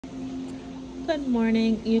Good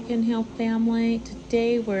morning, You Can Help family.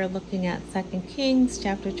 Today we're looking at 2 Kings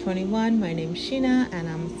chapter 21. My name's Shena, and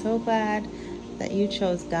I'm so glad that you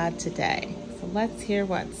chose God today. So let's hear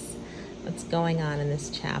what's going on in this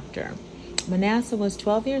chapter. Manasseh was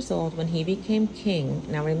 12 years old when he became king.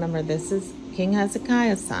 Now remember, this is King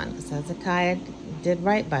Hezekiah's son. So Hezekiah did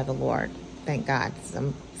right by the Lord. Thank God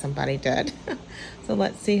somebody did. So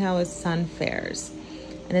let's see how his son fares.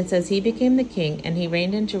 And it says, he became the king, and he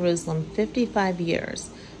reigned in Jerusalem 55 years.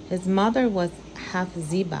 His mother was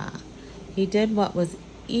Hephzibah. He did what was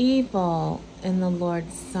evil in the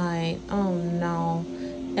Lord's sight. Oh no.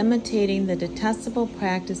 Imitating the detestable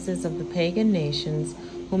practices of the pagan nations,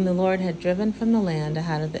 whom the Lord had driven from the land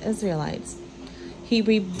ahead of the Israelites. He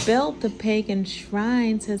rebuilt the pagan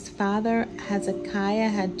shrines his father Hezekiah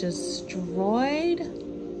had destroyed.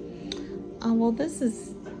 Oh, well, this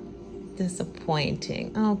is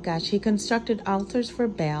disappointing. Oh gosh, he constructed altars for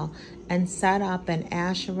Baal and set up an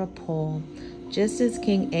Asherah pole, just as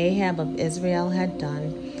King Ahab of Israel had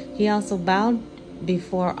done. He also bowed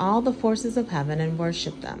before all the forces of heaven and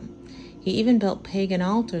worshipped them. He even built pagan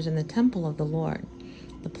altars in the temple of the Lord,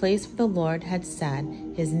 the place where the Lord had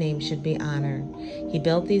said his name should be honored. He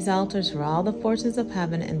built these altars for all the forces of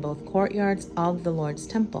heaven in both courtyards of the Lord's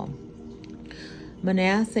temple.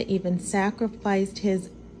 Manasseh even sacrificed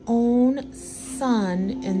his own son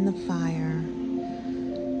in the fire.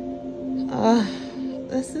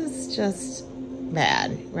 This is just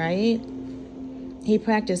bad, right? He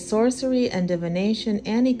practiced sorcery and divination,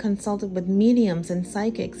 and he consulted with mediums and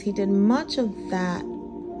psychics. He did much that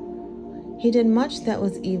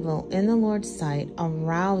was evil in the Lord's sight,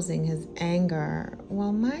 arousing his anger.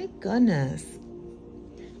 Well, my goodness.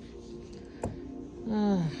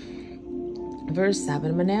 Verse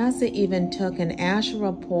 7, Manasseh even took an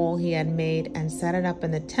Asherah pole he had made and set it up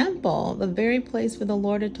in the temple, the very place where the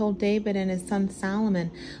Lord had told David and his son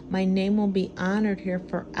Solomon, my name will be honored here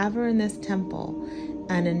forever in this temple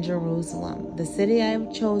and in Jerusalem, the city I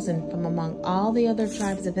have chosen from among all the other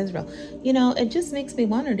tribes of Israel. You know, it just makes me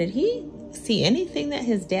wonder, did he see anything that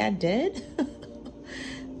his dad did?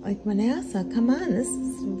 Like, Manasseh, come on, this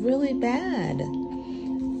is really bad.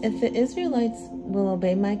 If the Israelites will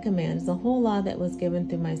obey my commands, the whole law that was given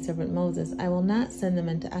through my servant Moses, I will not send them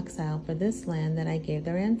into exile for this land that I gave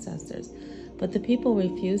their ancestors. But the people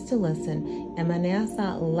refused to listen, and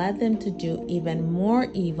Manasseh led them to do even more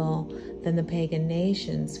evil than the pagan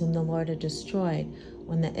nations whom the Lord had destroyed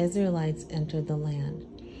when the Israelites entered the land.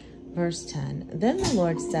 Verse 10, Then the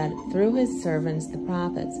Lord said through his servants the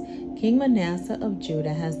prophets, King Manasseh of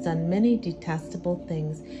Judah has done many detestable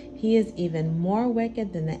things. He is even more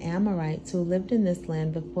wicked than the Amorites who lived in this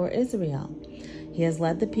land before Israel. He has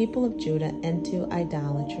led the people of Judah into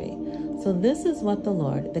idolatry. So this is what the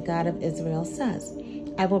Lord, the God of Israel, says.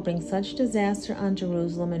 I will bring such disaster on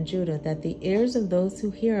Jerusalem and Judah that the ears of those who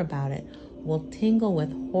hear about it will tingle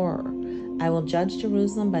with horror. I will judge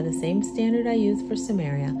Jerusalem by the same standard I used for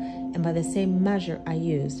Samaria and by the same measure I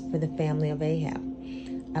used for the family of Ahab.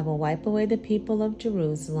 I will wipe away the people of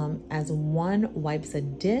Jerusalem as one wipes a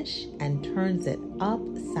dish and turns it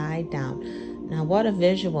upside down. Now, what a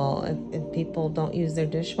visual if people don't use their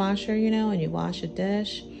dishwasher, you know, and you wash a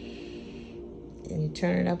dish and you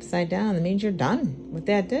turn it upside down. That means you're done with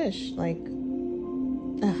that dish. Like,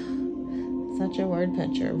 such a word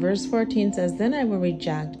picture. Verse 14 says, Then I will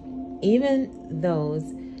reject even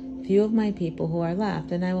those few of my people who are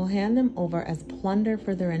left, and I will hand them over as plunder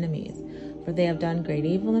for their enemies. For they have done great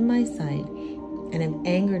evil in my sight and have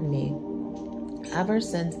angered me ever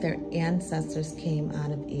since their ancestors came out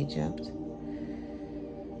of Egypt.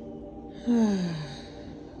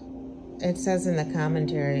 It says in the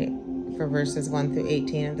commentary for verses 1 through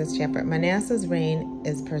 18 of this chapter, Manasseh's reign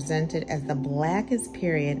is presented as the blackest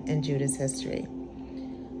period in Judah's history.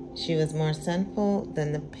 She was more sinful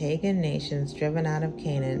than the pagan nations driven out of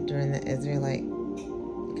Canaan during the Israelite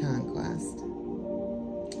conquest.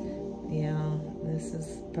 Yeah, this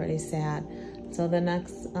is pretty sad. So the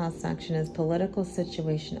next section is political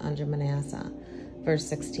situation under Manasseh. Verse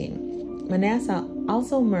 16. Manasseh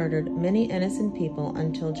also murdered many innocent people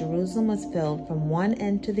until Jerusalem was filled from one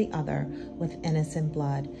end to the other with innocent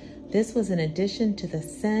blood. This was in addition to the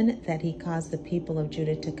sin that he caused the people of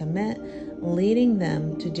Judah to commit, leading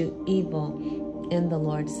them to do evil in the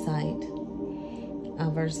Lord's sight.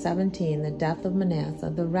 Verse 17, the death of Manasseh.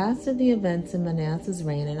 The rest of the events in Manasseh's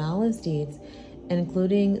reign and all his deeds,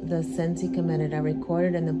 including the sins he committed, are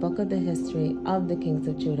recorded in the book of the history of the kings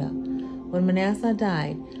of Judah. When Manasseh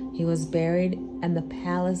died, he was buried in the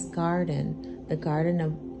palace garden, the garden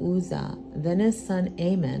of Uzzah. Then his son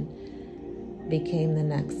Amon became the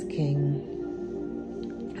next king.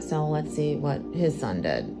 So let's see what his son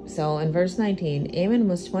did. So in verse 19, Amon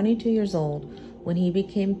was 22 years old when he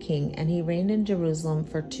became king, and he reigned in Jerusalem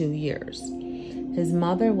for 2 years. His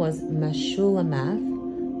mother was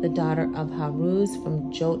Meshullemeth, the daughter of Haruz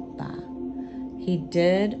from Jotbah. He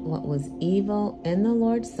did what was evil in the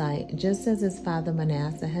Lord's sight, just as his father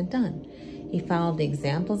Manasseh had done. He followed the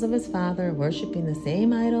examples of his father, worshiping the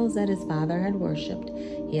same idols that his father had worshipped.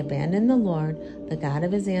 He abandoned the Lord, the God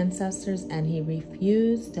of his ancestors, and he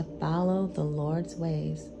refused to follow the Lord's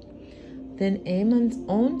ways. Then Amon's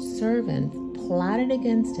own servants plotted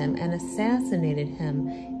against him and assassinated him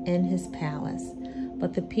in his palace.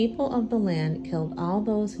 But the people of the land killed all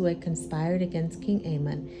those who had conspired against King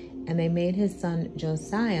Amon, and they made his son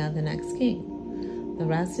Josiah the next king. The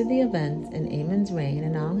rest of the events in Amon's reign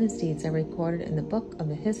and all his deeds are recorded in the book of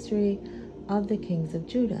the history of the kings of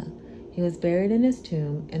Judah. He was buried in his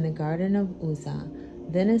tomb in the garden of Uzzah.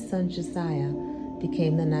 Then his son Josiah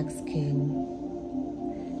became the next king.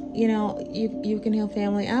 You know, you can heal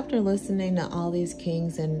family after listening to all these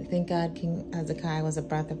kings, and thank God King Hezekiah was a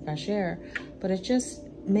breath of fresh air, but it just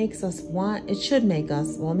makes us want, it should make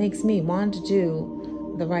us, well, it makes me want to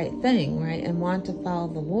do the right thing, right, and want to follow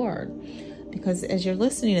the Lord. Because as you're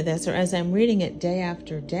listening to this, or as I'm reading it day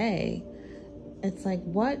after day, it's like,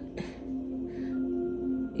 what,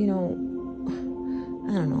 you know,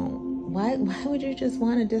 I don't know, why would you just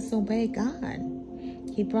want to disobey God?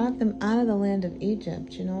 He brought them out of the land of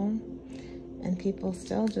Egypt, you know, and people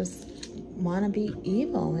still just want to be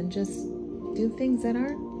evil and just do things that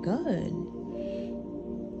aren't good.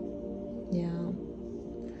 Yeah.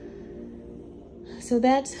 So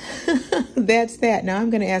that's that's that. Now I'm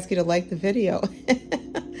going to ask you to like the video,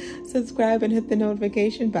 subscribe, and hit the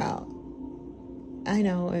notification bell. I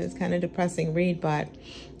know it was kind of depressing read, but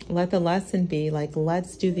let the lesson be like,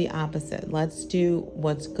 let's do the opposite. Let's do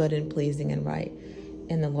what's good and pleasing and right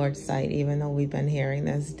in the Lord's sight, even though we've been hearing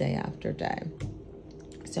this day after day.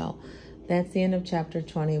 So that's the end of chapter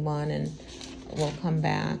 21, and we'll come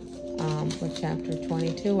back with chapter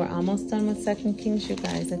 22. We're almost done with 2 Kings, you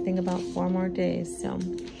guys. I think about 4 more days. So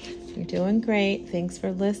you're doing great. Thanks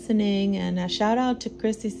for listening. And a shout out to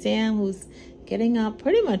Chrissy Sam, who's getting up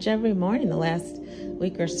pretty much every morning the last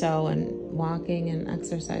week or so and walking and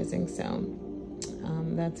exercising. So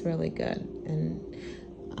that's really good. And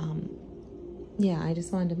yeah, I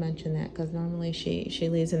just wanted to mention that because normally she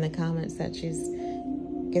leaves in the comments that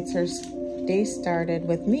gets her day started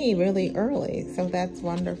with me really early. So that's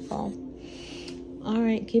wonderful. All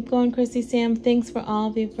right, keep going, Chrissy Sam. Thanks for all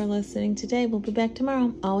of you for listening today. We'll be back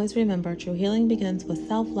tomorrow. Always remember, true healing begins with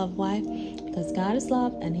self-love. Why? Because God is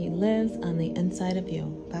love and he lives on the inside of you.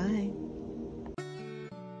 Bye.